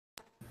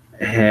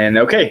And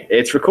okay,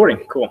 it's recording.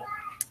 Cool.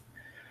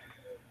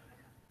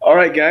 All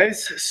right,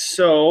 guys.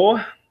 So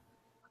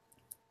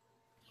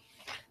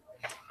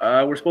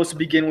we're supposed to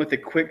begin with a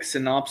quick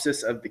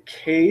synopsis of the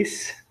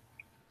case.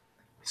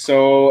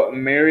 So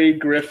Mary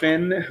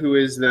Griffin, who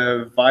is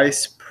the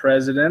vice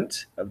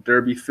president of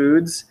Derby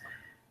Foods,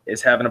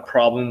 is having a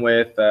problem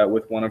with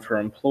one of her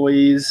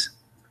employees,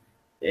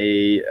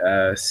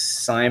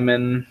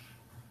 Simon.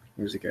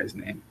 Where's the guy's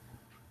name?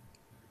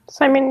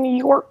 Simon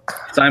York.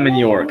 Simon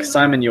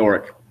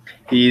York.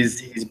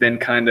 He's been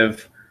kind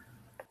of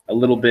a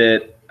little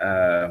bit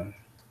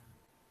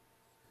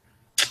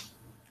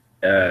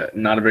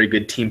not a very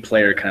good team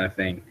player kind of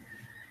thing,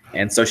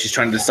 and so she's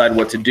trying to decide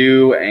what to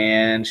do,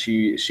 and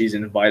she's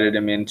invited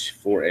him in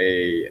for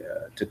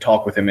to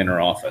talk with him in her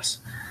office.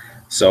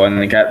 So I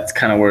think that's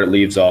kind of where it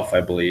leaves off,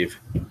 I believe.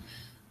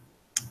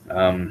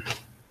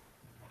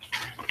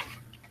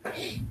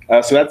 So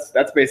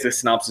that's basically a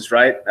synopsis,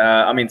 right?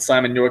 I mean,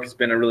 Simon York has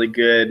been a really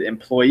good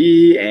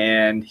employee,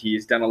 and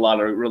he's done a lot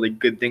of really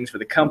good things for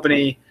the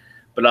company.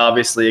 But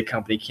obviously, a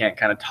company can't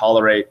kind of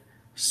tolerate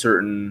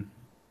certain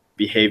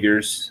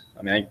behaviors.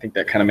 I mean, I think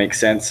that kind of makes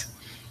sense.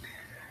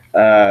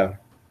 So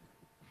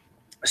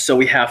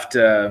we have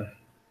to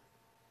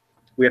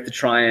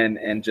try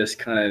and just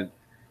kind of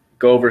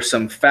go over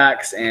some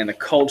facts and the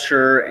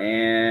culture,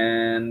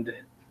 and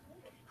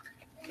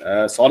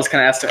so I'll just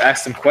kind of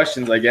ask some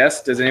questions, I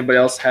guess. Does anybody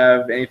else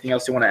have anything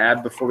else you want to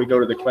add before we go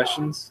to the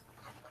questions?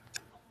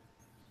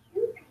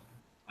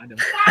 I don't.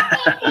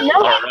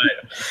 All right.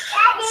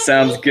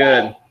 Sounds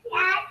good.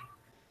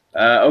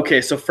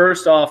 Okay, so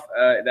first off,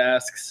 it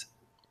asks,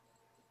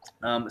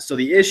 so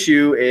the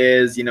issue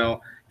is,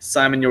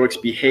 Simon York's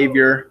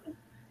behavior.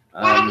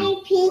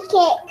 Okay.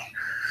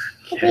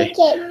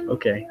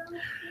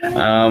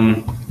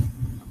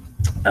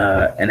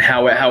 And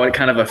how it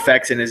kind of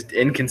affects and is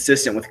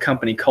inconsistent with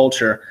company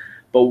culture.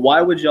 But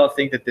why would y'all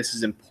think that this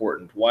is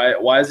important?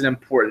 Why is it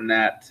important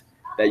that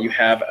you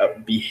have a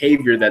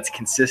behavior that's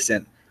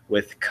consistent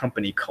with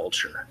company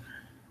culture?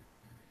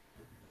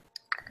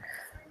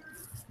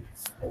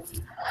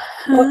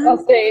 Well, I'll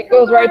say it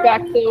goes right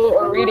back to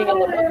our reading in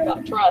the book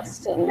about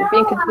trust and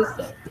being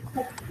consistent.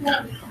 Oh,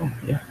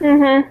 yeah.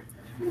 Mm-hmm.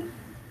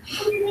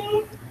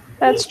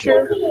 That's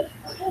true.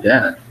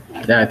 Yeah,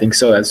 I think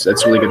so. That's a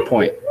really good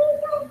point.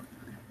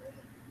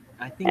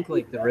 I think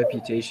like the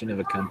reputation of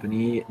a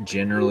company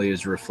generally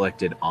is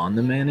reflected on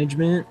the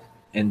management,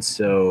 and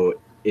so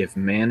if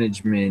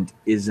management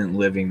isn't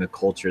living the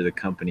culture the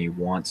company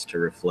wants to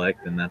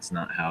reflect, then that's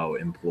not how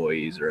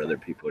employees or other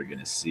people are going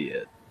to see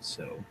it.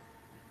 So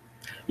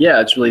yeah,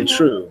 it's really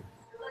true.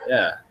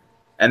 Yeah,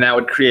 and that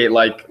would create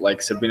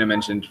like Sabrina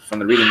mentioned from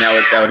the reading.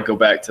 That would go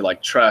back to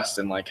like trust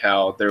and like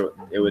how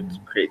it would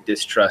create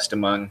distrust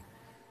from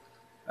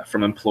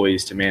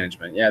employees to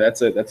management. Yeah,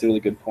 that's a really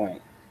good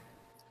point.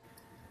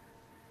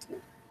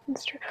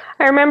 That's true.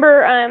 I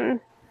remember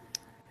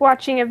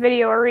watching a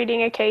video or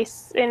reading a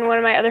case in one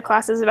of my other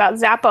classes about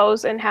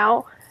Zappos and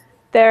how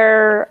they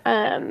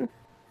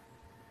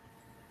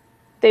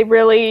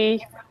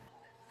really,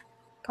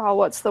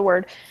 what's the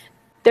word?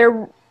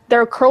 Their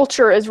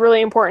culture is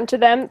really important to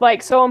them,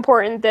 like so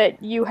important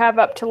that you have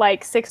up to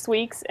like 6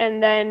 weeks,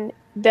 and then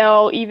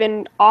they'll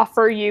even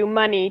offer you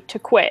money to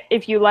quit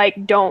if you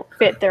like don't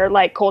fit their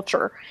like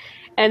culture.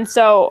 And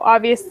so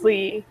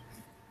obviously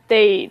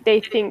they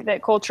think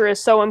that culture is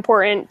so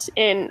important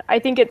I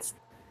think it's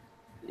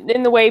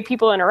in the way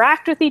people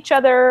interact with each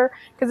other,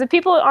 because if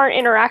people aren't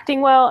interacting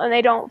well and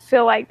they don't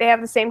feel like they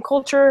have the same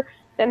culture,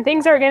 then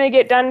things aren't going to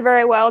get done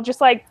very well.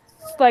 Just like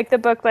the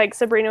book like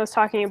Sabrina was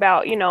talking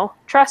about,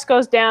 trust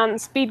goes down,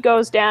 speed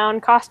goes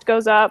down, cost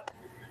goes up.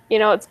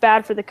 It's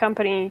bad for the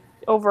company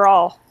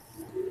overall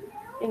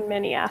in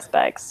many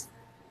aspects.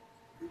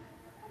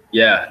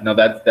 Yeah, no,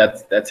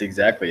 that's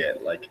exactly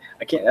it. Like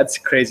that's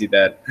crazy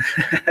that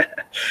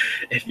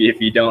if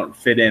you don't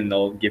fit in,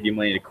 they'll give you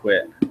money to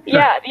quit.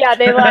 Yeah,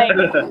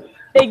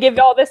 they give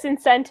all this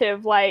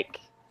incentive, like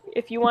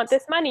if you want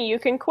this money, you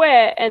can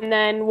quit, and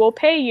then we'll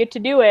pay you to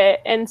do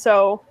it. And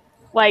so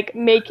like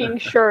making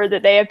sure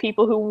that they have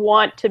people who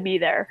want to be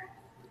there.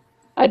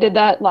 I did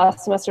that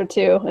last semester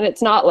too, and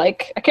it's not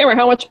like, I can't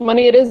remember how much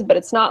money it is, but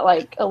it's not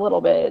like a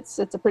little bit. It's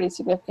a pretty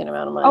significant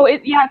amount of money. Oh,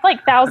 it's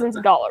like thousands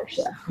of dollars.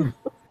 Yeah.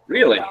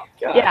 Really?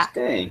 Gosh, yeah.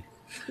 Dang.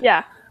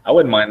 Yeah. I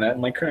wouldn't mind that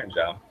in my current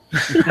job.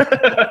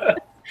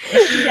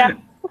 Yeah.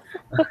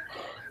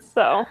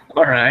 So.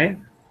 All right.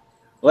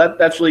 Well,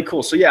 that's really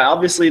cool. So yeah,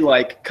 obviously,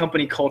 like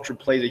company culture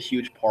plays a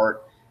huge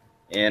part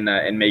in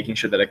making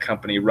sure that a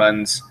company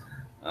runs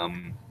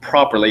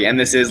properly. And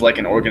this is like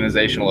an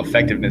organizational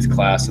effectiveness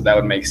class, so that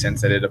would make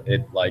sense that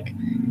it like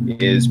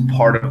is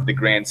part of the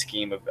grand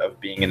scheme of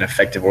being an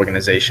effective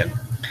organization.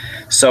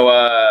 So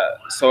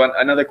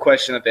another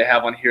question that they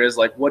have on here is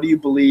like, what do you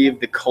believe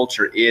the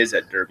culture is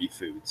at Derby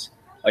Foods?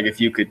 Like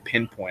if you could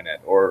pinpoint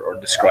it or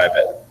describe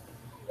it.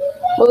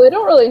 Well, they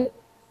don't really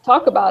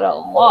talk about it a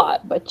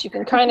lot, but you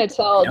can kind of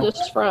tell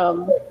just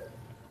from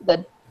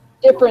the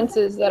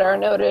differences that are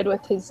noted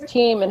with his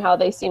team and how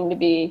they seem to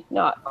be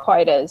not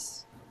quite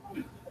as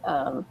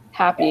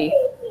happy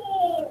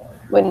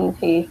when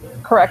he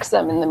corrects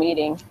them in the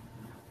meeting.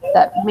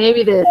 That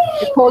maybe the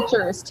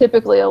culture is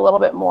typically a little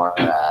bit more,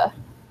 I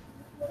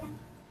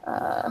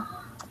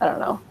don't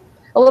know,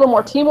 a little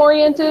more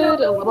team-oriented,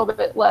 a little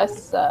bit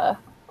less, I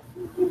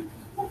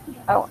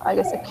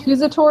guess,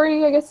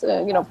 accusatory, I guess,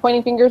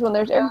 pointing fingers when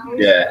there's errors.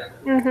 Yeah.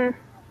 Mm-hmm.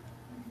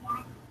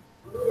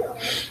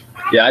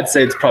 Yeah, I'd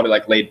say it's probably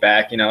like laid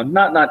back,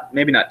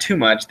 maybe not too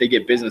much. They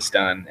get business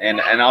done.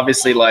 And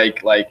obviously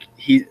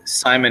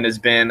Simon has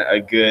been a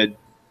good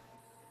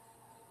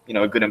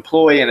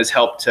employee and has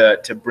helped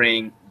to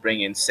bring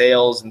in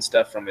sales and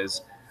stuff from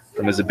his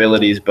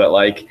abilities. But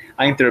I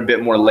think they're a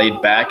bit more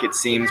laid back, it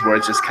seems, where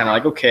it's just kind of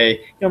like,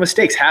 okay,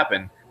 mistakes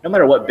happen. No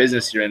matter what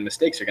business you're in,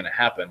 mistakes are going to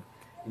happen.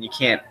 And you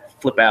can't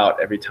flip out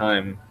every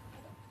time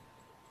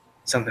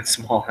something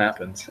small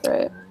happens.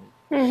 Right.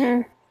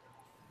 Mm-hmm.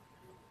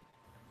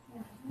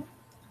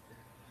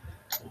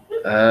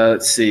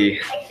 Let's see.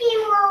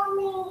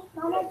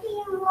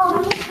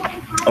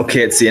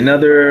 Okay, let's see.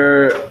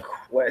 Another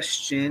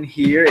question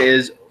here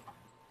is,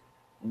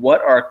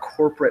 what are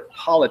corporate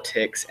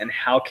politics and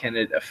how can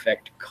it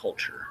affect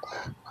culture?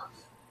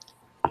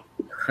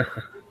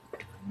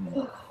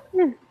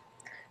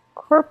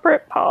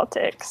 Corporate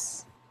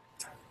politics.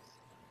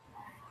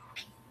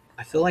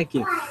 I feel like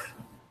if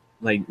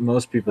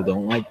most people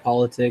don't like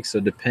politics, so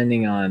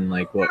depending on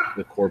what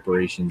the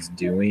corporation's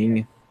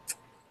doing,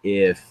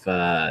 if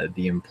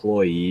the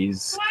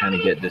employees kind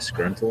of get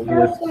disgruntled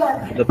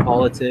with the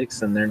politics,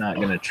 then they're not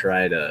going to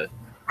try to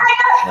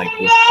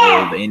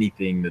withhold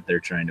anything that they're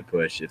trying to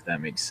push, if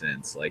that makes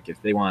sense.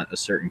 If they want a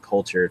certain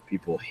culture, if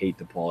people hate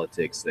the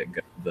politics that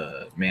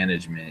the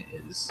management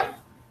is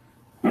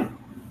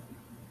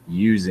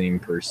using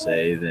per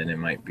se, then it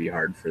might be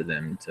hard for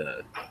them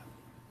to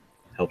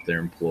help their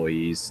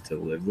employees to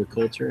live the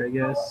culture, I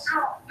guess.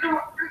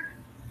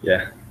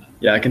 Yeah,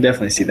 I can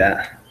definitely see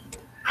that.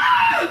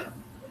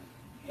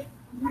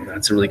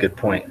 That's a really good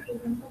point.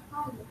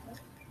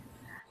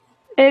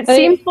 It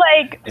seems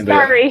like,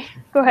 sorry,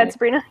 go ahead,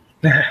 Sabrina.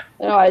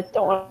 No, I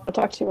don't want to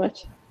talk too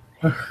much.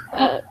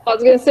 I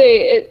was going to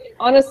say,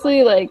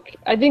 honestly,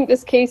 I think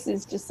this case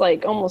is just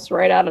almost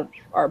right out of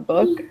our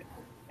book.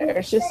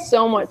 There's just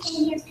so much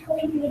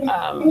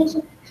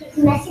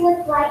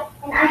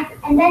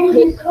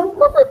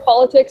corporate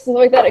politics and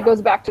like that. It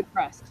goes back to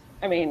trust.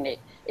 I mean,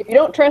 if you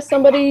don't trust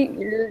somebody,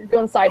 you're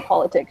doing side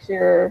politics.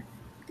 You're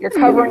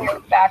covering your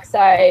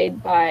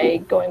backside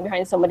by going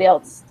behind somebody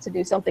else to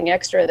do something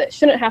extra that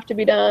shouldn't have to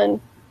be done.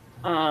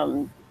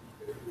 And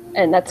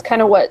that's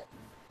kind of what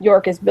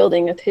York is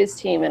building with his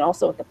team and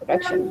also with the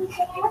production.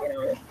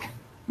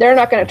 They're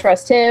not going to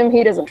trust him.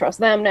 He doesn't trust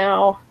them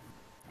now.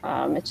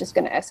 It's just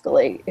going to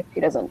escalate if he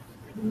doesn't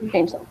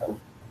change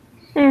something.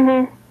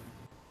 Mm-hmm.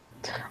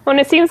 Well, and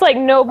it seems like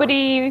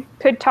nobody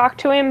could talk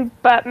to him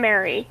but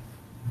Mary.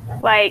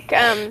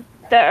 The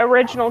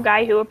original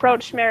guy who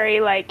approached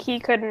Mary, he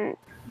couldn't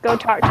go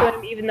talk to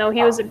him even though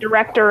he was a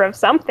director of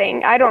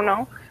something. I don't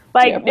know.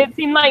 It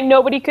seemed like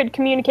nobody could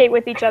communicate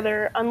with each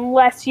other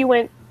unless you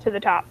went to the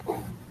top.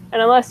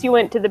 And unless you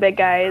went to the big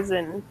guys,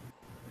 and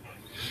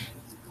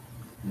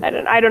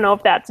I don't know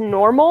if that's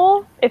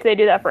normal, if they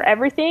do that for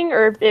everything,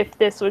 or if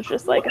this was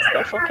just a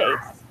special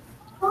case.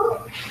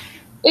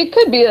 It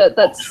could be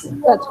that's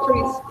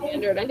pretty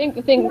standard. I think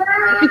the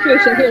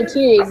situation here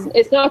too is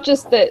it's not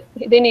just that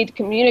they need to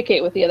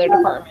communicate with the other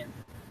department.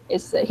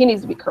 It's that he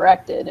needs to be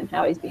corrected in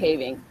how he's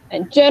behaving.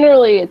 And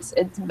generally it's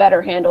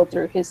better handled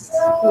through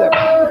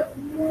whoever.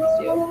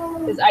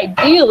 Because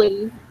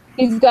ideally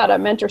he's got a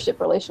mentorship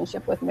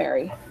relationship with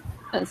Mary.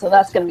 And so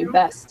that's going to be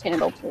best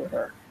handled through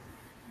her.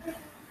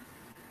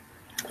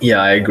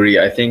 Yeah, I agree.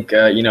 I think,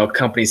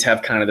 companies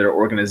have kind of their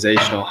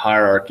organizational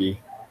hierarchy.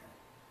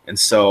 And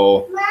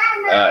so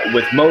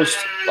with most,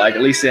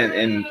 at least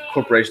in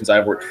corporations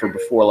I've worked for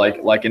before,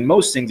 like in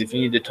most things, if you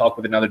need to talk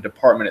with another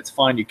department, it's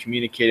fine. You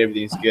communicate,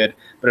 everything's good.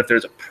 But if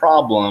there's a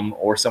problem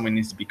or someone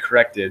needs to be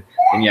corrected,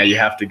 then yeah, you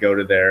have to go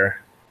to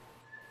their,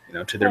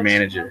 to their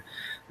manager.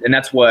 And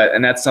that's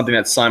something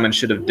that Simon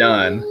should have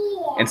done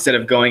instead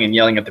of going and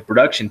yelling at the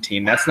production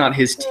team. That's not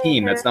his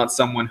team. That's not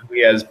someone who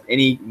he has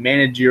any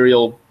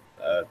managerial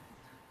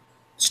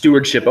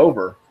stewardship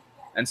over.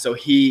 And so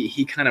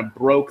he kind of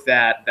broke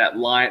that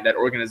line, that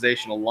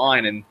organizational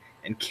line,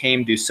 and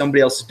came to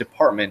somebody else's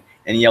department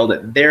and yelled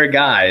at their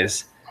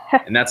guys,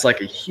 and that's a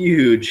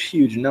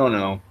huge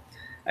no-no.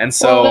 And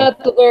so, well,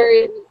 at the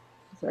very,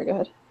 sorry, go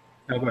ahead.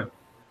 No, go ahead.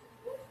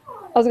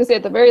 I was gonna say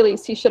at the very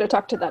least he should have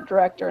talked to that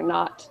director and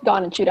not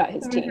gone and chewed out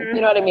his team.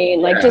 You know what I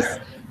mean? Just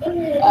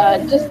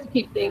to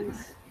keep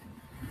things,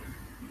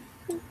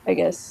 I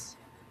guess,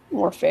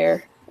 more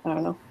fair. I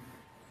don't know.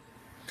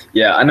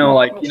 Yeah, I know.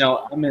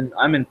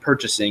 I'm in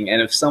purchasing,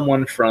 and if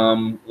someone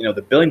from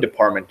the billing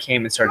department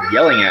came and started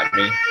yelling at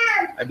me,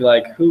 I'd be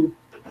like, "Who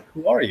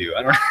are you?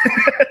 I don't.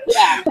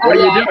 Yeah, what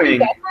are you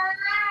doing?"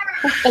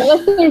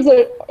 Unless there's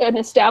an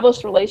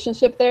established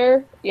relationship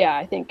there, yeah,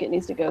 I think it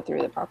needs to go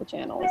through the proper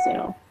channels.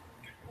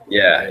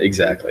 Yeah,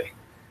 exactly.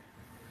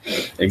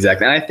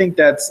 Exactly. And I think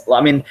that's,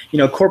 I mean,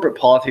 corporate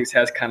politics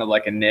has kind of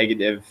like a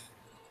negative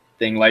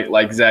thing,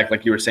 like Zach,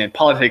 like you were saying,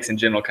 politics in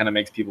general kind of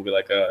makes people be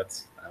like, oh,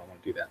 I don't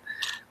want to do that.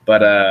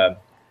 But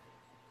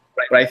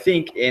I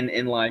think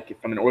in like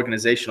from an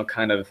organizational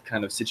kind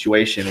of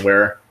situation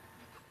where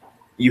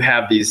you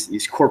have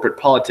these corporate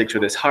politics or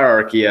this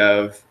hierarchy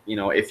of,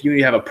 if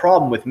you have a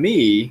problem with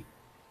me,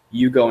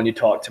 you go and you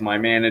talk to my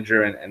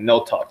manager and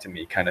they'll talk to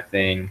me kind of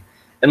thing,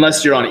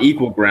 unless you're on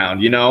equal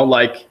ground,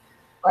 like,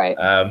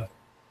 Right.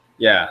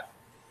 yeah.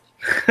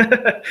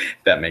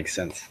 That makes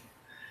sense.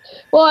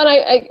 Well,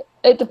 and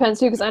it depends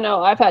too, because I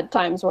know I've had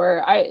times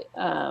where I'd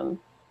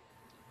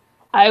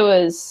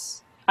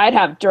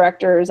have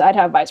directors, I'd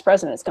have vice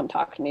presidents come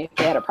talk to me if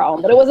they had a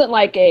problem, but it wasn't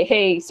like a,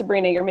 hey,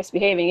 Sabrina, you're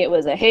misbehaving. It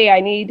was a, hey,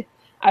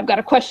 I've got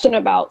a question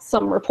about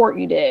some report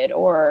you did,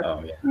 or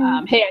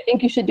hey, I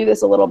think you should do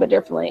this a little bit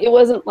differently. It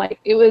wasn't like,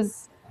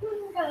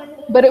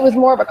 but it was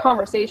more of a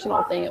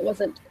conversational thing. It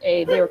wasn't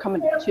they were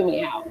coming to chew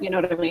me out. You know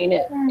what I mean?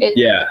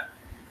 Yeah.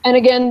 And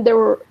again,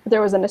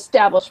 there was an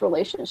established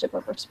relationship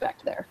of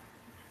respect there.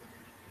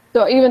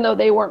 So even though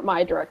they weren't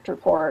my direct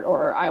report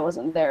or I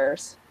wasn't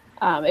theirs,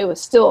 it was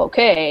still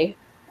okay.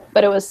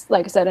 But it was,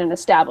 like I said, an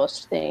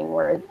established thing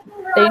where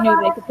they knew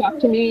they could talk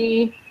to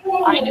me.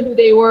 I knew who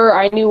they were.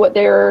 I knew what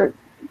their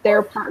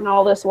part in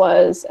all this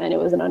was, and it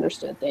was an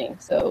understood thing.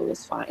 So it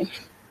was fine.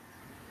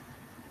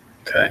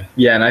 Okay.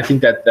 Yeah, and I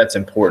think that's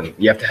important.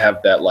 You have to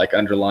have that like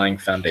underlying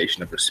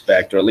foundation of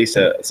respect, or at least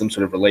some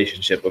sort of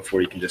relationship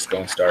before you can just go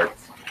and start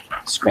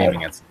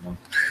screaming at someone.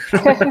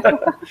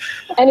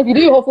 And if you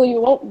do, hopefully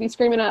you won't be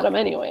screaming at them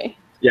anyway.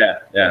 Yeah,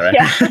 right.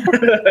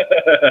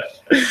 Yeah.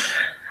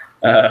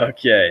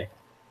 Okay.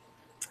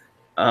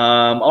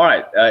 All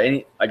right.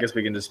 I guess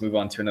we can just move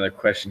on to another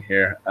question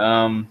here.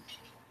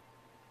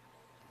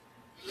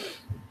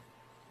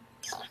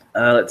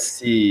 Let's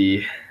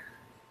see.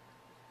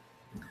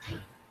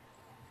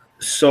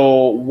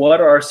 So what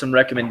are some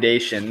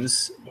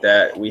recommendations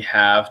that we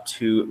have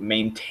to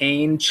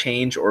maintain,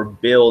 change, or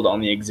build on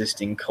the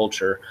existing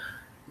culture,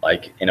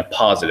 like in a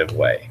positive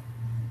way?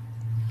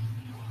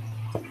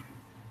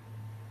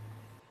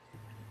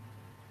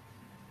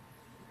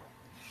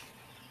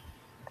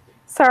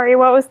 Sorry,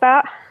 what was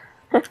that?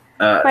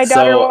 My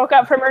daughter woke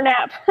up from her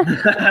nap.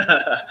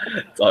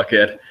 It's all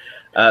good.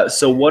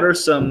 So what are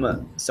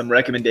some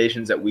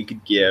recommendations that we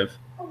could give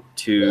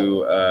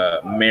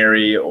to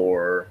Mary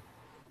or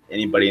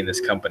anybody in this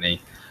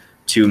company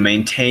to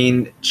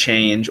maintain,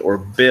 change, or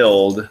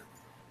build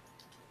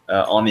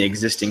on the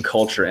existing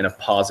culture in a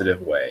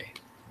positive way?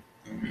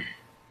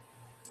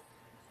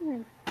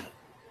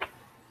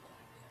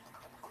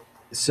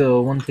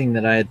 So one thing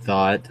that I had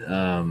thought,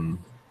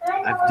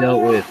 I've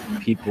dealt with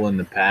people in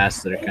the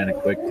past that are kind of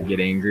quick to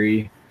get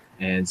angry.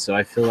 And so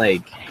I feel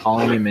like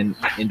calling him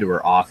into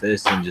her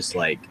office and just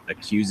like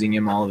accusing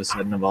him all of a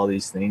sudden of all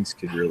these things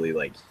could really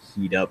like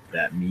heat up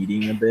that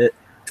meeting a bit.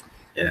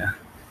 Yeah.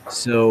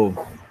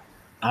 So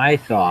I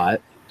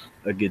thought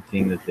a good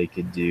thing that they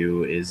could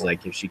do is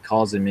like if she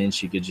calls him in,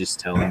 she could just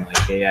tell him like,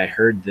 hey, I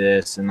heard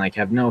this, and like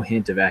have no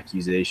hint of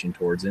accusation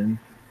towards him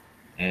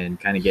and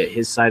kind of get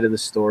his side of the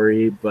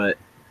story. But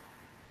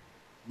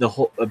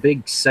a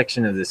big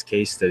section of this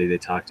case study, they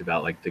talked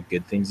about like the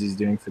good things he's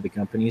doing for the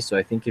company. So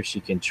I think if she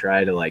can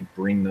try to like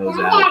bring those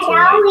out to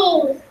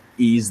like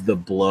ease the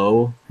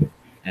blow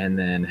and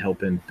then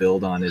help him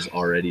build on his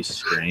already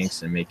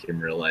strengths and make him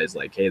realize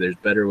like, hey, there's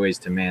better ways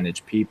to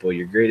manage people.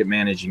 You're great at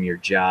managing your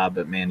job,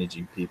 but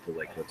managing people,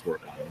 like let's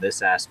work on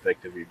this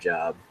aspect of your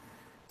job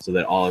so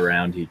that all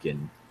around he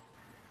can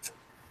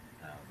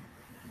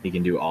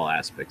do all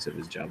aspects of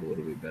his job a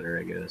little bit better,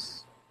 I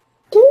guess.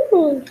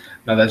 No,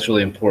 that's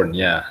really important.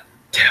 Yeah,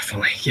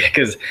 definitely. Yeah,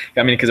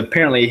 because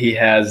apparently he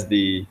has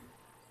the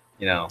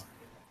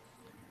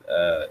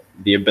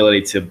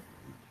ability to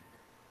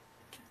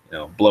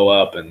blow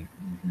up and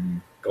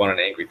go on an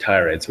angry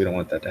tirade. So we don't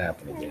want that to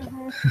happen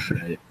again.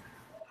 Right.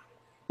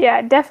 Yeah,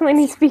 it definitely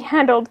needs to be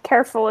handled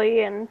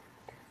carefully, and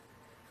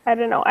I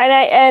don't know.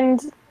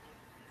 And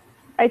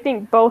I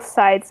think both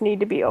sides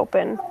need to be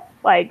open,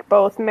 like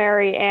both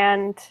Mary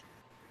and,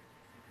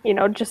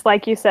 just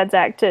like you said,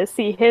 Zach, to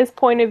see his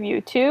point of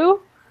view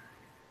too,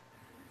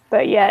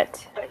 but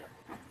yet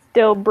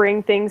still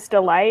bring things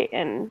to light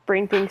and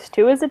bring things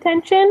to his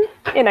attention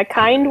in a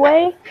kind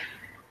way.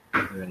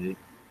 Right.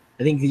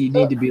 I think you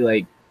need to be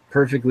like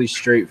perfectly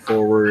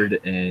straightforward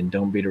and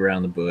don't beat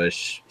around the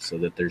bush so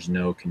that there's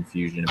no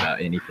confusion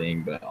about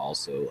anything, but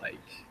also like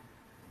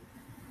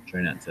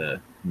try not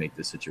to make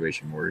the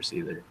situation worse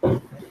either.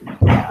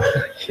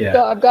 Yeah.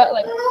 So I've got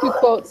like 2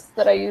 quotes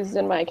that I used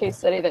in my case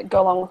study that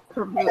go along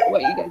with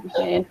what you guys are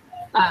saying.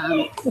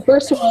 The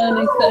first one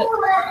is that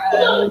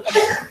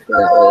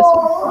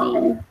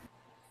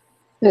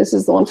this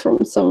is the one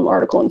from some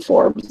article in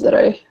Forbes that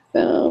I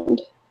found.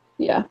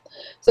 Yeah.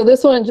 So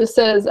this one just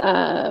says,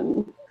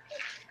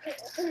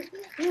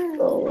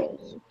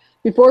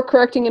 before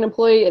correcting an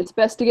employee, it's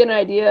best to get an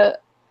idea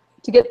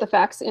to get the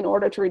facts in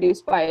order to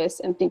reduce bias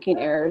and thinking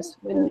errors,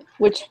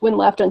 which when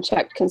left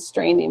unchecked can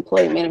strain the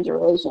employee-manager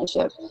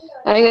relationship.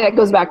 And I think that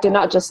goes back to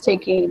not just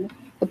taking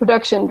the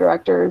production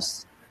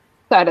director's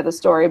side of the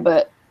story,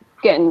 but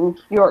getting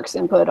York's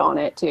input on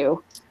it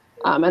too.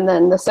 And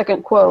then the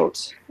second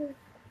quote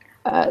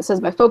says,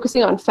 by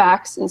focusing on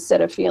facts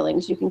instead of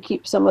feelings, you can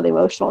keep some of the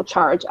emotional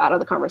charge out of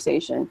the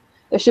conversation.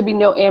 There should be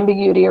no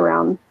ambiguity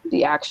around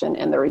the action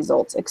and the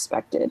results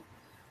expected.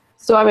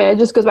 So, I mean, it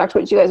just goes back to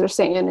what you guys are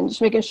saying, and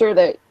just making sure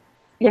that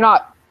you're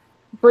not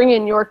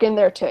bringing York in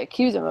there to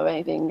accuse him of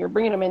anything. You're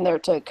bringing him in there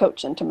to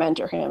coach and to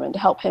mentor him and to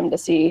help him to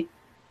see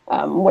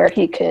where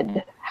he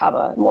could have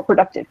a more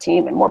productive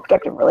team and more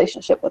productive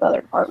relationship with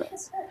other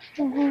departments.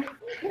 Mm-hmm.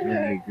 Yeah,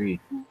 I agree.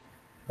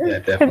 Yeah,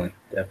 definitely.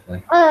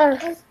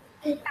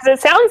 Because it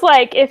sounds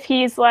like if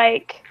he's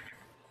like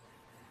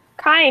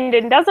kind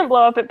and doesn't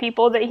blow up at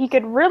people, that he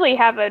could really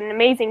have an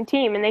amazing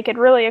team and they could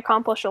really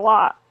accomplish a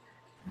lot.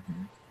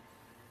 Mm-hmm.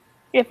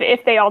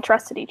 If they all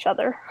trusted each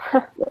other.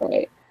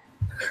 Right.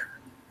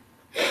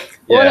 Yeah.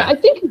 Well, I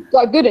think he's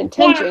got good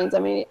intentions. I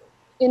mean,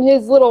 in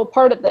his little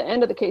part at the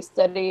end of the case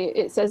study,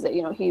 it says that,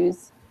 you know, he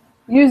was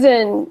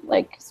using,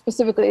 like,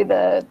 specifically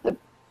the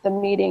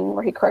meeting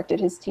where he corrected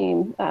his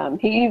team.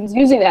 He was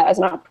using that as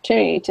an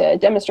opportunity to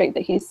demonstrate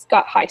that he's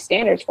got high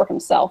standards for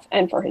himself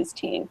and for his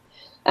team.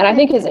 And I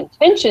think his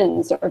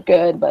intentions are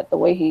good, but the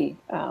way he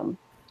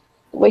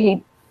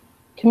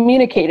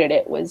communicated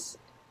it was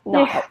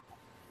not helpful.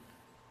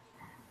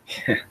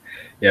 Yeah,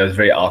 it was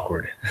very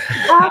awkward.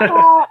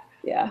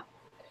 Yeah.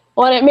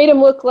 Well, and it made him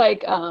look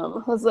like,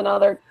 was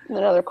another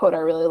quote I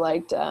really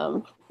liked.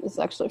 This is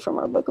actually from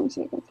our book. Let me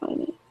see if I can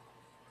find it.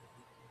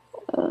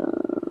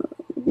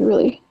 You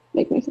really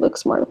make me look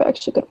smart if I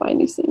actually could find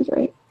these things,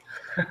 right?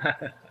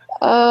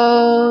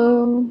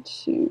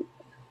 Shoot.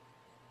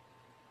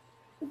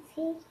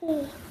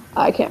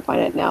 I can't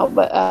find it now,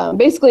 but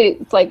basically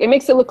it's like, it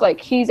makes it look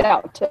like he's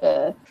out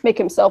to make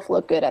himself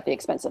look good at the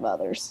expense of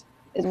others,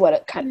 is what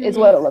it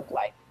looked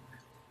like.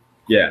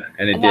 Yeah,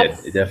 and it did.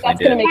 It definitely did. That's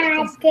going to make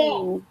his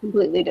team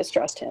completely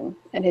distrust him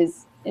and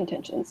his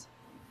intentions.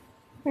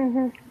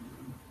 Mm-hmm.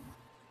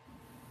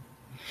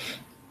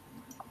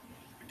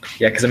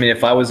 Yeah, because I mean,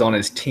 if I was on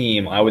his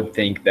team, I would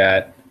think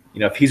that,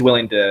 you know, if he's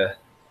willing to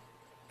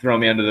throw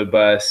me under the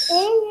bus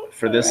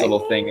for this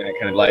little thing, and I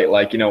kind of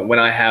like, you know, when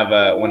I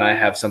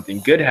have something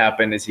good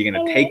happen, is he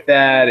going to take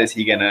that? Is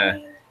he going to,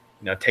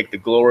 you know, take the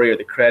glory or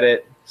the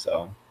credit?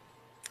 So.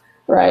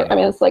 Right. I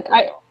mean, it's like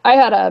I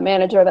had a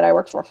manager that I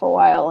worked for a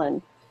while, and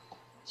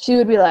she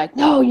would be like,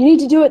 "No, you need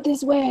to do it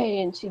this way,"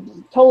 and she'd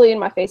be totally in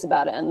my face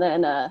about it. And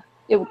then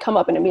it would come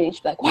up in a meeting.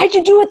 She'd be like, "Why'd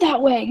you do it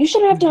that way? You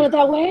shouldn't have done it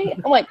that way."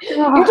 I'm like, "You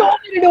told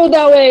me to do it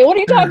that way. What are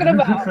you talking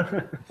about?"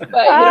 But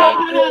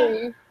you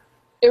know,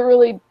 it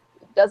really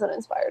doesn't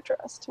inspire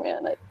trust,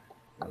 man.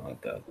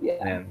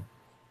 Yeah. Man.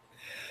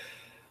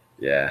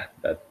 Yeah,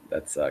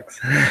 that sucks.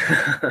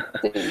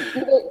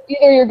 Either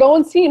you're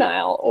going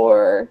senile,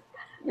 or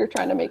you're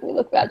trying to make me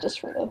look bad just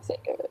for the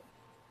sake of it.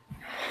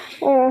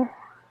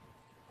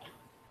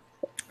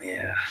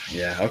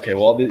 Yeah. Okay.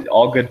 Well,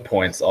 all good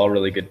points. All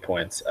really good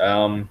points.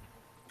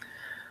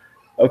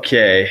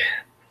 Okay.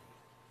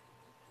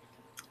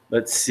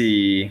 Let's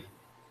see.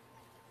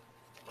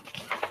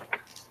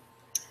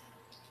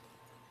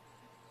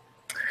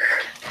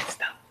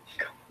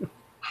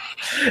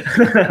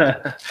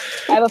 I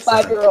have a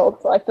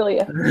 5-year-old, so I feel you.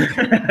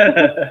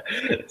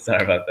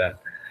 Sorry about that.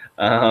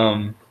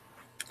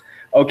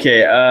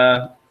 Okay.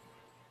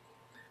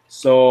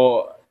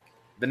 So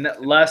the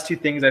last two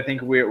things I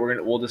think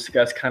we'll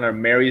discuss kind of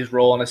Mary's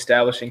role in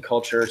establishing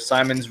culture,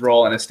 Simon's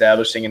role in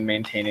establishing and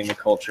maintaining the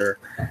culture,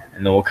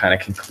 and then we'll kind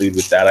of conclude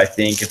with that, I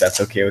think, if that's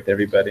okay with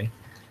everybody.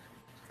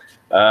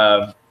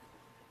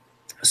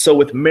 So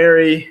with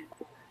Mary,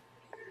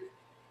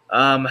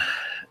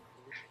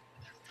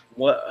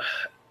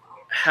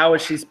 how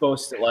is she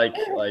supposed to like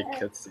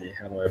let's see,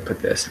 how do I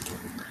put this?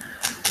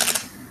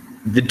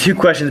 The two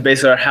questions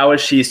basically are, how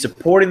is she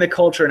supporting the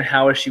culture and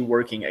how is she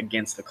working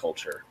against the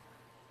culture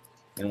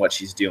in what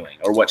she's doing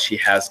or what she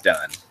has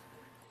done?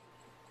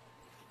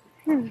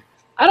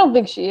 I don't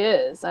think she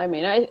is. I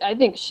mean, I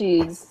think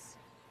she's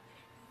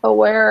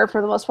aware for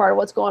the most part of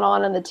what's going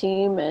on in the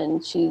team,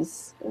 and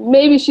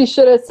maybe she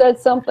should have said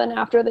something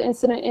after the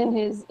incident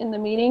in the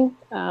meeting,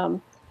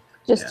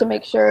 just to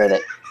make sure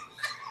that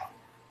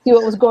see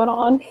what was going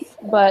on.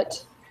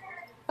 But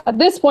at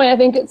this point, I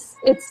think it's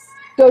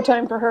go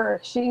time for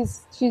her.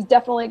 She's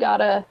definitely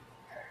gotta.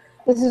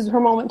 This is her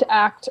moment to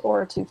act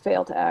or to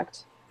fail to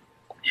act.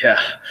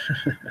 Yeah,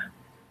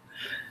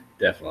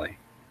 definitely.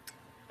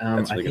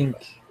 I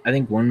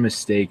think one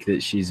mistake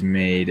that she's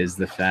made is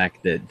the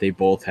fact that they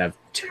both have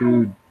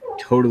two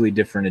totally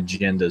different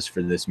agendas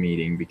for this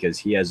meeting, because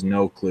he has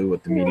no clue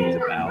what the meeting is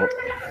about.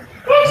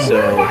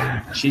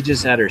 So she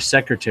just had her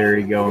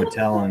secretary go and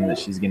tell him that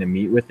she's going to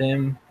meet with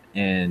him,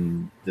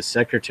 and the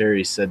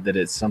secretary said that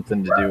it's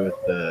something to do with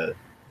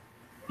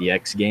the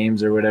X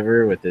Games or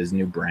whatever, with his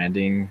new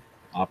branding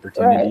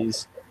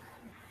opportunities.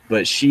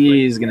 but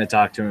she's going to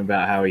talk to him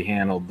about how he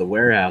handled the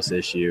warehouse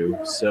issue.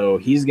 So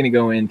he's going to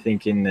go in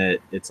thinking that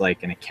it's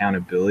like an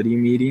accountability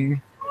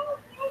meeting,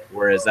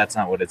 whereas that's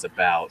not what it's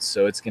about.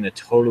 So it's going to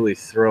totally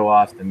throw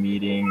off the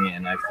meeting,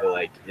 and I feel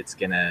like it's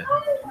going to,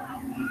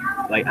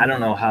 like, I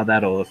don't know how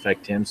that'll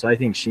affect him. So I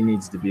think she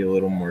needs to be a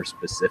little more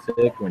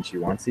specific when she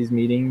wants these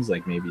meetings,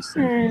 like maybe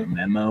send him a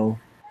memo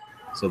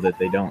so that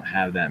they don't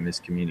have that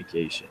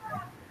miscommunication.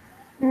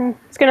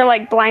 It's gonna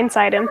like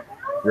blindside him.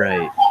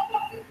 Right.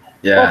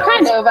 Yeah. Well,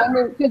 kind of. I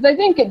mean, because I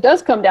think it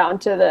does come down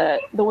to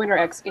the Winter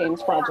X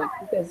Games project,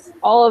 because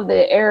all of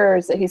the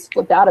errors that he's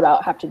flipped out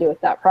about have to do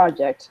with that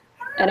project.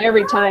 And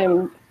every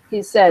time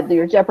he said that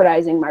you're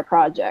jeopardizing my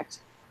project.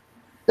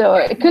 So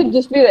it could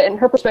just be that in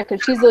her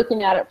perspective, she's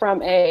looking at it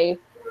from a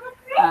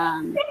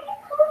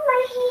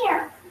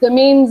the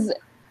means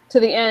to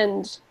the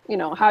end, you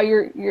know, how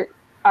you're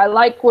I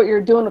like what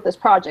you're doing with this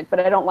project, but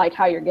I don't like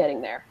how you're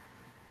getting there.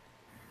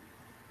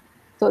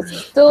 So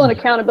it's still an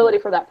accountability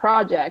for that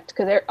project,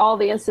 because all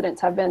the incidents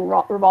have been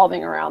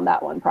revolving around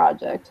that one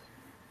project,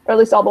 or at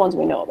least all the ones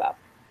we know about.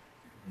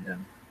 Yeah.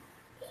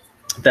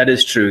 That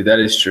is true. That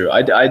is true.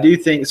 I do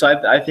think so.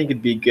 I think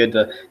it'd be good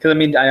to, because I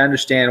mean, I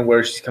understand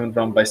where she's coming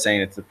from by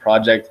saying it's a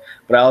project,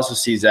 but I also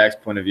see Zach's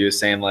point of view as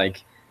saying,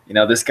 like, you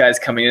know, this guy's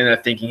coming in there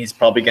thinking he's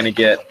probably going to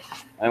get,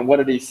 and what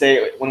did he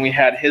say when we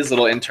had his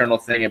little internal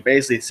thing? It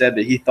basically said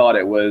that he thought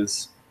it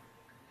was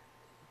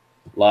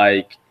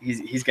like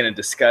he's going to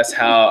discuss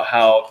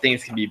how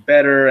things can be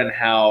better and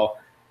how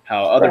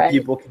other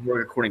people can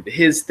work according to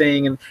his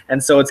thing,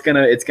 and so it's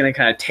gonna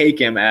kind of take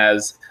him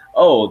as,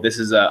 oh, this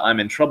is a I'm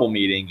in trouble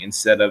meeting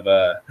instead of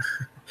a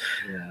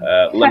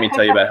let me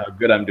tell you about how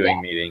good I'm doing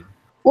meeting.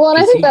 Well,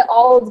 and I think that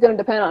all is going to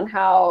depend on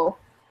how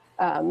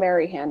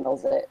Mary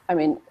handles it. I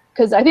mean,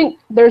 because I think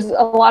there's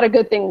a lot of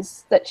good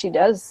things that she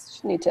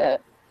does need to,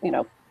 you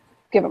know,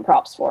 give him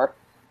props for.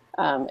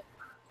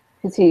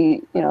 Because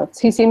he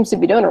seems to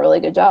be doing a really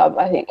good job.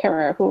 I think, can't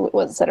remember who it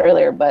was said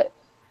earlier, but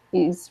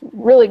he's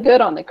really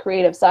good on the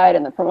creative side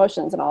and the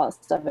promotions and all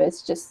that stuff.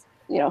 It's just,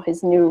 you know,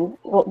 his new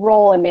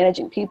role in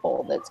managing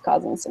people that's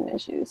causing some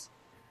issues.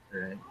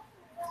 Right.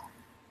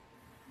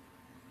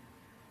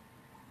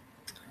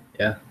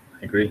 Yeah,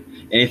 I agree.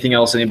 Anything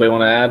else anybody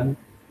want to add?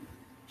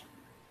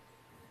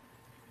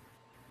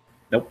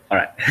 Nope. All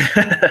right.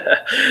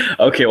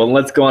 Okay, well,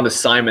 let's go on to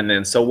Simon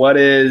then. So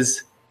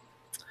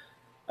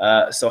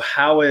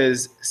how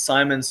is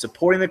Simon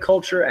supporting the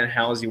culture, and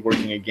how is he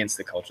working against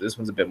the culture? This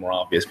one's a bit more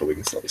obvious, but we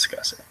can still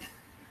discuss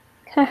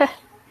it.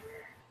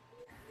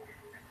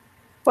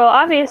 Well,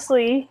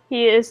 obviously,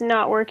 he is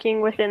not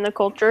working within the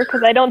culture,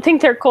 because I don't think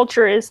their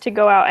culture is to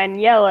go out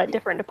and yell at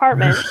different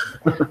departments.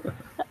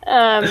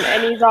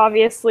 And he's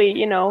obviously,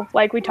 you know,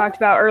 like we talked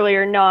about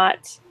earlier,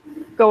 not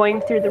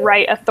going through the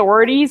right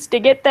authorities to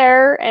get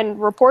there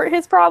and report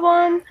his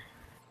problem.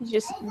 He's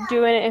just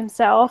doing it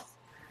himself.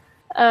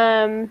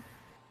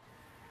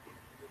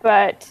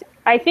 But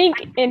I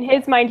think in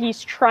his mind,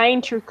 he's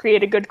trying to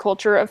create a good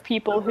culture of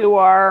people who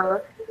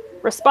are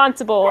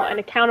responsible and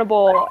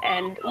accountable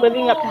and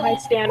living up to high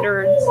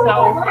standards.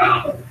 So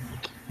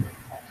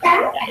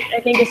I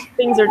think his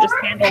things are just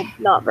handled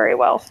not very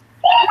well.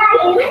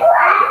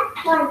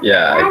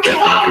 Yeah, I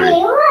definitely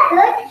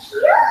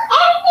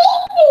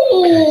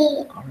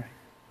agree.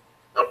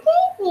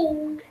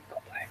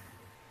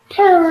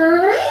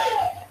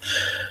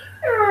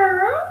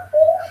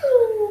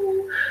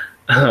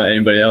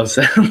 Anybody else?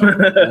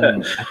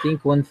 I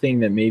think one thing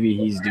that maybe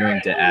he's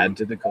doing to add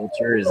to the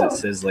culture is it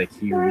says like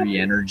he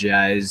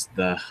re-energized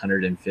the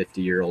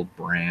 150-year-old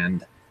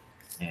brand,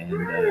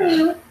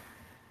 and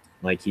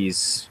like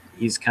he's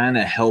kind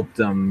of helped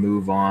them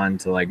move on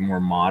to like more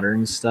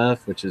modern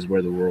stuff, which is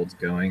where the world's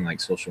going,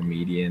 like social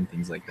media and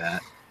things like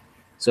that.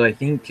 So I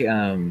think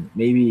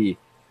maybe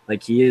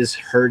like he is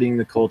hurting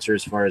the culture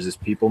as far as his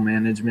people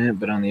management,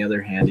 but on the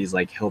other hand, he's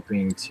like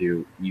helping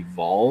to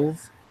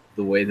evolve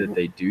the way that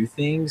they do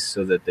things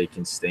so that they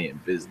can stay in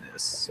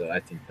business. So I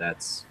think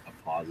that's a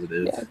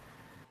positive. Yeah.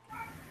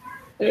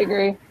 I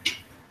agree.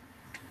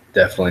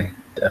 Definitely.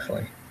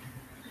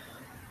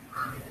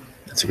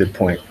 That's a good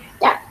point.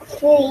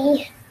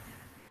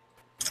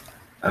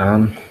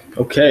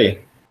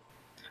 Okay.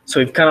 So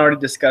we've kind of already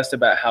discussed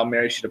about how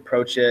Mary should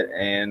approach it,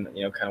 and,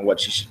 you know, kind of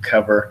what she should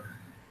cover.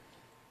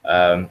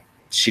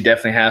 She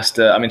definitely has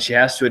to, I mean, she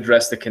has to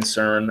address the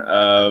concern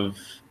of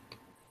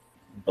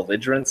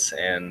belligerence,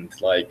 and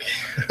like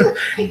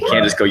you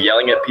can't just go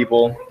yelling at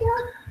people.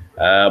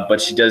 But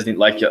she does need,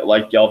 like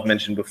y'all have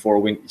mentioned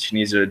before, she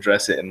needs to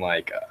address it in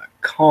like a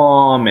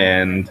calm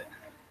and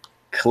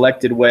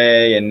collected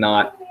way, and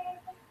not,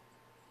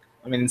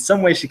 I mean, in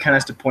some ways she kind of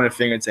has to point a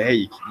finger and say,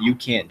 hey, you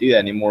can't do that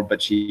anymore.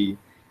 But she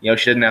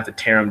doesn't have to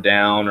tear him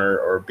down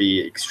or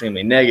be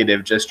extremely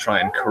negative. Just try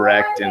and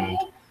correct and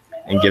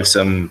give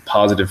some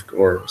positive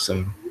or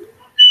some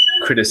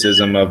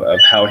criticism of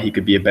how he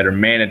could be a better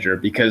manager.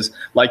 Because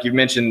like you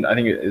mentioned, I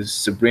think it was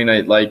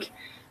Sabrina, like,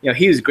 you know,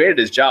 he was great at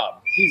his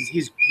job.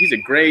 He's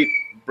a great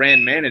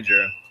brand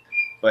manager,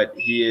 but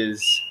he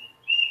is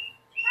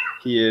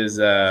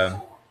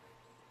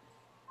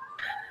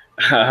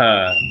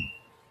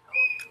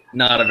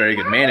not a very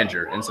good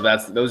manager, and so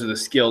those are the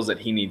skills that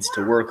he needs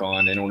to work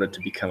on in order to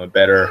become a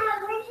better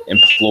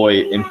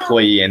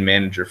employee and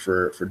manager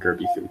for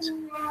Derby Foods.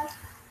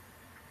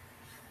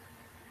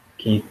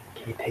 Can you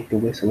take the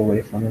whistle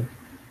away from him?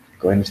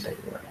 Go ahead and just take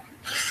it away.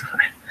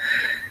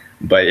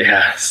 But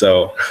yeah,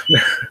 so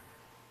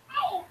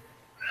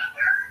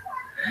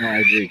No, I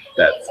agree.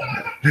 that's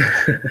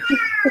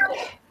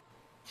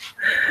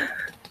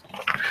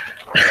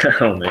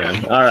oh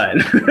man. All right.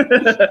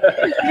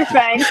 You're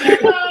fine.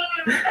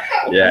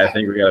 Yeah, I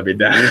think we gotta be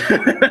done.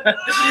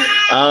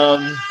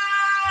 Oh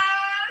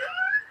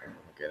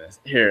goodness.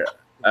 Here.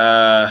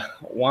 Why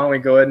don't we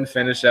go ahead and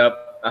finish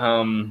up?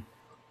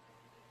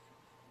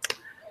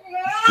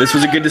 This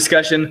was a good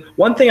discussion.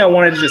 One thing I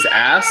wanted to just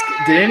ask,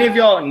 did any of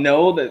y'all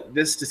know that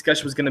this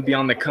discussion was going to be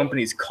on the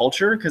company's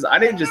culture? Because I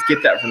didn't just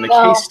get that from the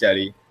case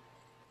study.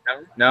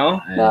 No?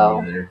 I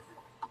No. didn't either.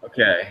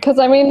 Okay. Because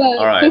I mean, the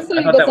All right. case study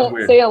I thought that was doesn't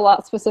weird. say a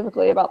lot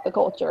specifically about the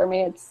culture. I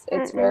mean, it's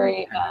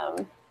very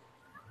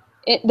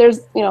there's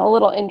a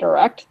little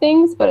indirect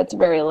things, but it's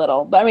very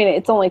little. But I mean,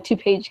 it's only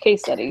 2-page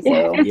case study,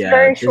 so It's Yeah,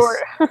 very this- short.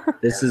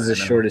 This is the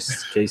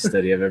shortest case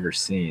study I've ever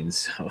seen.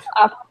 So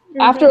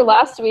after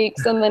last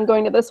week's and then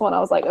going to this one, I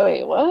was like, oh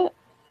wait, what?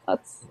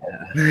 That's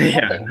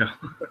Yeah. No.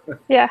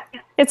 Yeah,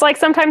 it's like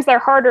sometimes they're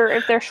harder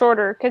if they're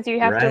shorter because you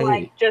have to like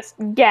Right. just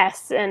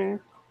guess and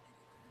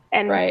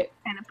right.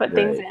 kind of put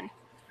things Right. in.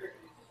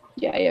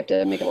 Yeah, you have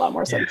to make a lot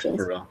more Yeah, assumptions.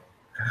 for real.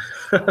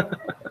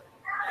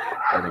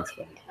 That makes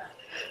fun.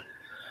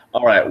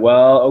 All right.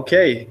 Well,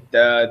 okay.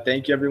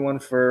 Thank you, everyone,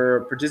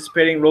 for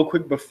participating. Real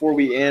quick before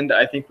we end,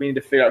 I think we need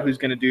to figure out who's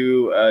going to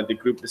do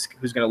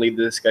who's going to lead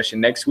the discussion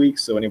next week.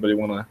 So, anybody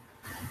want to?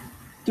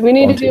 Do we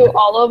need to do Volunteer.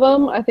 all of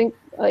them? I think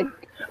like.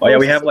 Oh yeah,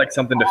 we have like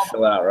something to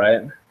fill out,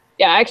 right?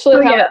 Yeah, I actually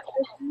Oh, have yeah.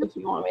 it if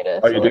you want me to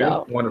Oh, you fill it do?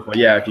 out. Wonderful.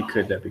 Yeah, if you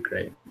could, that'd be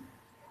great.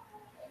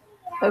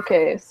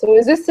 Okay, so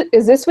is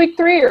this week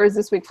 3 or is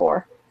this week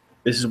 4?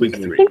 This is week I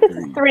 3. think this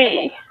is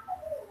 3.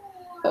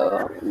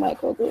 Oh,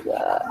 Michael do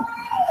that.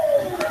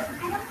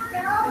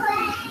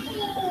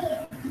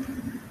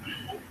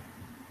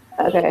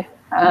 Okay,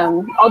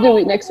 I'll do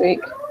week next week.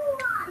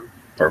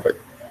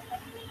 Perfect.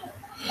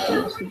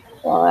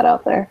 Throw that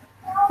out there.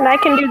 And I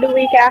can do the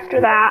week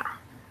after that.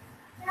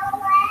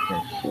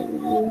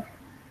 and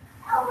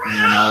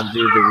then I'll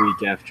do the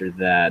week after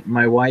that.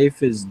 My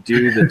wife is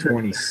due the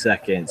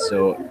 22nd,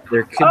 so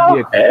there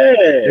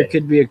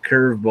could be a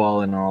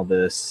curveball in all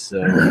this. So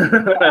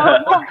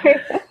Okay.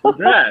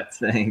 Congrats.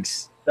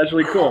 thanks. That's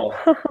really cool.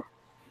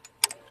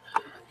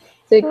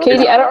 So,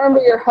 Katie, I don't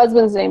remember your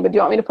husband's name, but do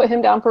you want me to put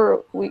him down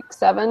for week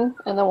 7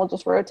 and then we'll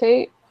just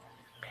rotate?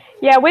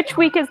 Yeah, which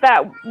week is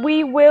that?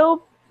 We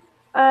will,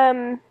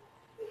 let's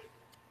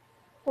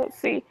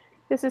see.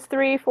 This is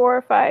 3,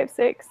 4, 5,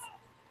 6,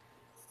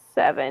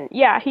 7.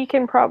 Yeah, he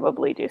can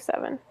probably do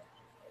 7.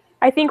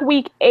 I think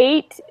week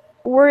 8,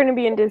 we're going to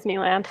be in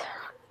Disneyland.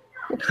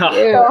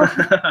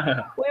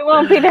 We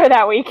won't be there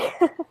that week.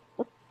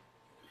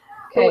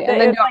 Okay,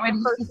 and then do you want me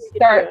to just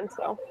start?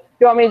 So.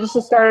 Do you want me just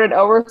to start it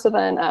over? So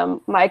then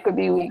Mike would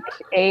be week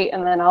 8,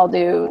 and then I'll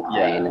do 9.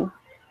 Yeah. And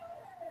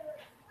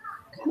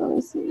let me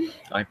see.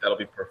 I think that'll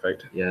be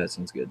perfect. Yeah, that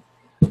sounds good.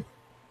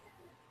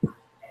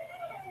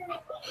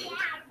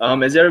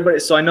 Is everybody?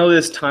 So I know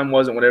this time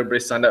wasn't what everybody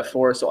signed up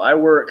for. So I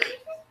work.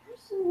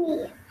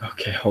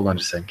 Okay, hold on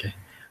just a second.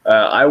 Okay.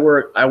 I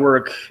work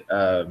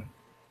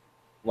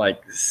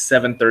like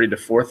 7:30 to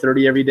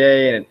 4:30 every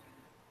day, and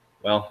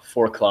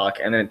 4 o'clock,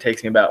 and then it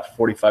takes me about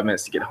 45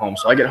 minutes to get home.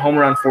 So I get home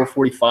around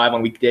 4:45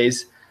 on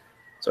weekdays.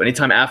 So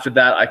anytime after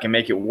that, I can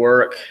make it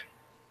work.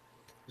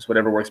 Just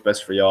whatever works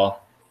best for y'all.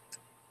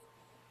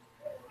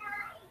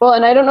 Well,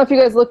 and I don't know if you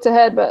guys looked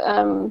ahead, but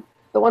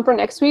the one for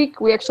next week,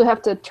 we actually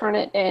have to turn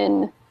it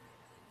in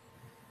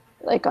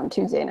like on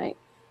Tuesday night.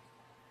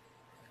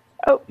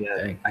 Yeah,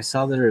 Dang. I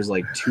saw that there's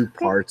like 2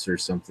 parts or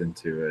something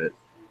to it.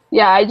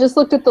 Yeah, I just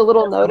looked at the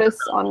little notice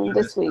on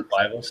this week.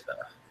 Bible stuff.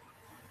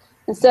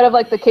 Instead of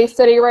like the case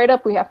study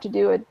write-up, we have to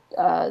do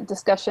a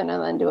discussion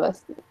and then do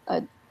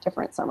a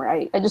different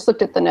summary. I just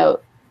looked at the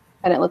note.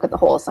 I didn't look at the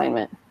whole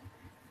assignment.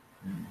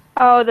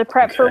 Oh, the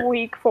prep for Okay.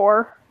 week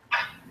 4.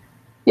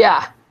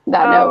 Yeah,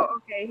 that note. Oh,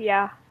 okay,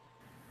 yeah.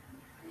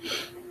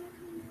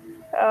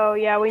 Oh,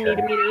 yeah, we need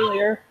to meet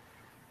earlier.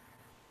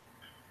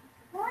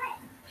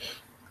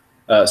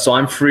 So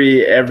I'm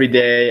free every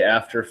day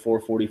after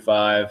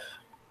 4:45.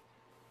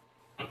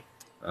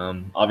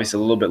 Obviously,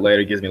 a little bit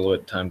later gives me a little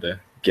bit of time to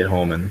get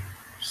home and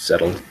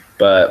settled.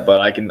 But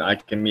I can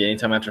meet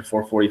anytime after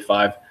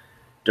 4:45.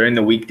 During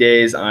the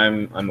weekdays,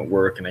 I'm at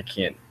work and I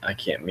can't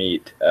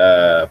meet.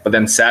 But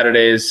then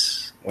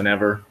Saturdays,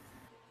 whenever.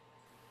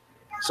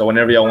 So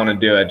whenever y'all want to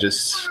do it,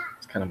 it's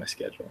kind of my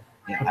schedule.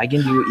 Yeah, I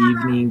can do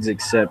evenings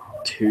except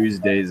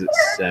Tuesdays at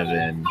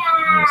 7.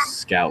 I'm a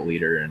scout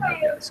leader and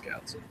I've got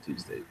scouts on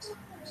Tuesdays.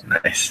 So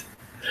Nice.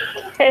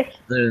 Okay.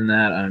 other than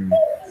that, I'm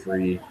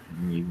free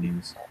in the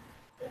evenings.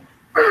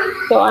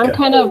 So I'm Okay.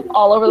 kind of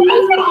all over the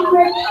place. In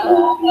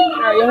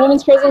our young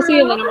women's presidency,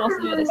 and then I'm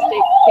also the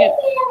state camp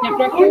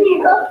director.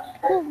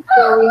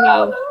 So we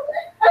have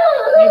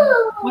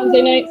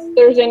Wednesday nights,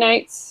 Thursday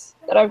nights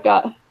that I've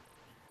got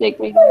stake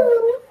meetings.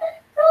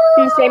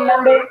 Tuesday,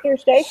 Monday,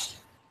 Thursday.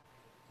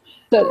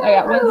 So I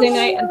got Wednesday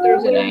night and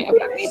Thursday night. I've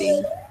got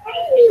meetings.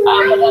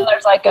 But then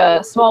there's like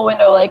a small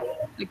window, like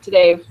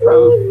today, from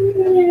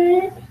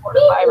 4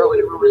 to 5 or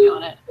whatever we're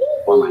doing it.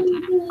 4 my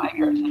time, 5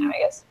 your time, I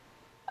guess.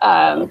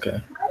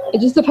 Okay. It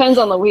just depends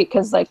on the week,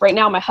 because like right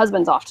now my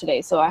husband's off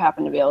today, so I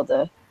happen to be able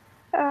to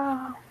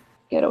Oh.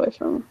 get away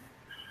from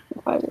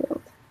the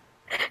 5-year-old.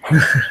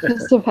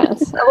 Just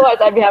depends. Otherwise,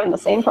 I'd be having the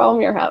same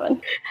problem you're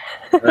having.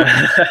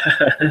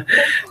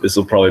 This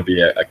will probably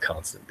be a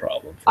constant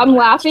problem. I'm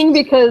laughing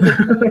because it's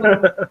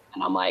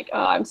and I'm like,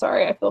 oh, I'm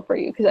sorry, I feel for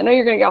you, because I know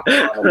you're gonna get off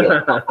the phone and be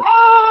like,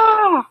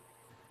 ah.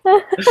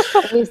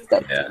 At least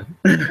that's Yeah.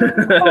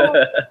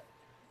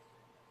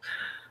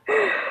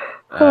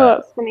 Oh,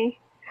 that's funny.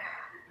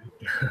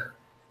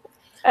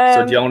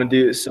 So do y'all want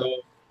to do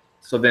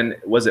so then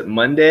was it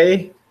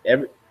Monday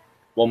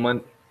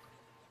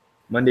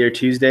Monday or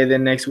Tuesday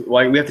then next week?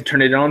 Why we have to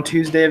turn it on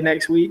Tuesday of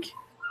next week?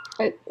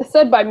 I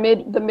said by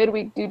the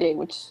midweek due date,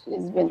 which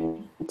has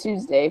been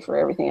Tuesday for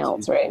everything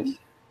else, right?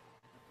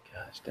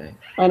 Gosh dang.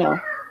 I know.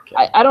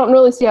 Okay. I don't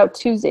really see how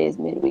Tuesday is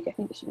midweek. I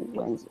think it should be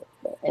Wednesday.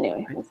 But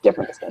anyway, it's a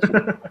different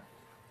discussion.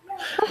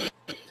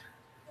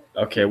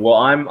 Okay, well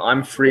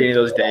I'm free any of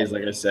those days,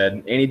 like I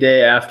said. Any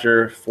day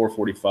after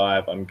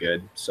 4:45, I'm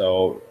good.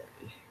 So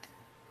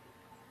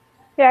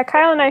Yeah,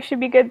 Kyle and I should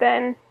be good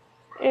then.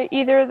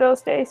 Either of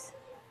those days,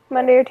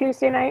 Monday or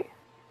Tuesday night.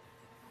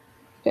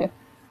 Okay.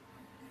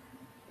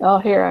 Oh,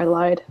 here, I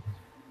lied.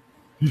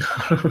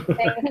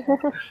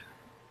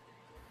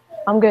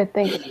 I'm good,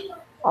 thank you.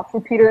 I'll see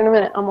Peter in a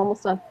minute. I'm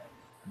almost done.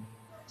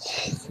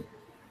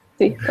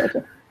 See, told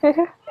you.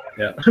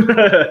 yeah.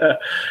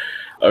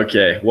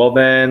 Okay, well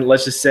then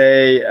let's just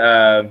say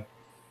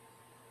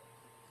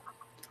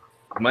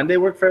Monday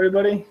work for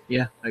everybody?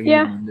 Yeah, I can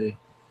Yeah. do Monday.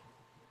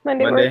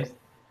 Monday works.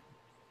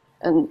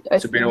 And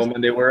Sabrina, will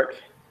Monday work?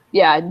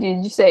 yeah,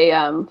 did you say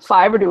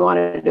 5, or do we want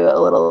to do it a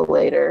little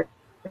later?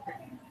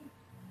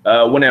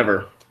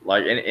 Whenever.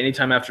 Like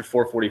anytime after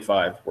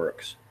 4:45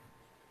 works.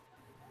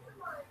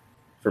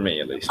 For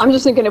me at least. I'm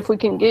just thinking if we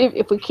can give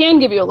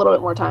you a little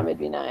bit more time, it'd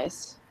be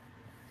nice,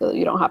 so that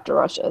you don't have to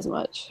rush as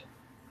much.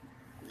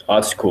 Oh,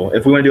 that's cool.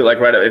 If we want to do it like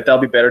if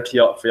that'll be better to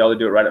y'all for y'all to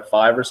do it right at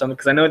 5 or something,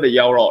 because I know that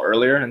y'all were all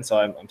earlier, and so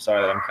I'm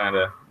sorry that I'm kind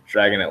of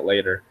dragging it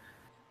later.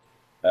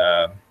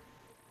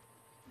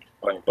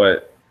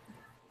 But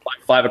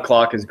like 5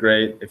 o'clock is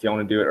great if you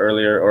want to do it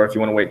earlier, or if you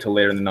want to wait till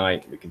later in the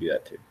night, we can do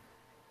that too.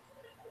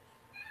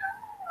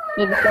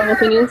 Any strong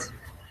opinions?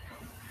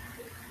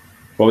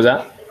 What was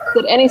that?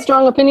 Did any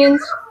strong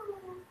opinions?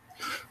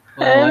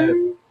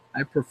 Well,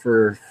 I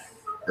prefer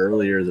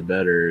earlier the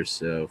better,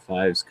 so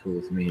 5's cool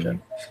with me.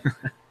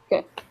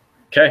 Okay.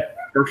 Okay,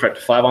 perfect.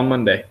 5 on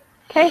Monday.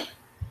 Okay,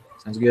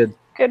 Sounds good.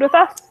 good with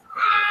us.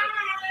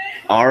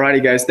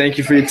 Alrighty, guys. Thank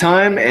you for your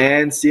time,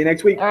 and see you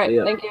next week. All right, See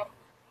ya. thank you.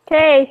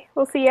 Okay,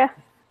 we'll see ya.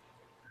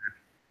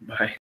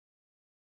 Bye.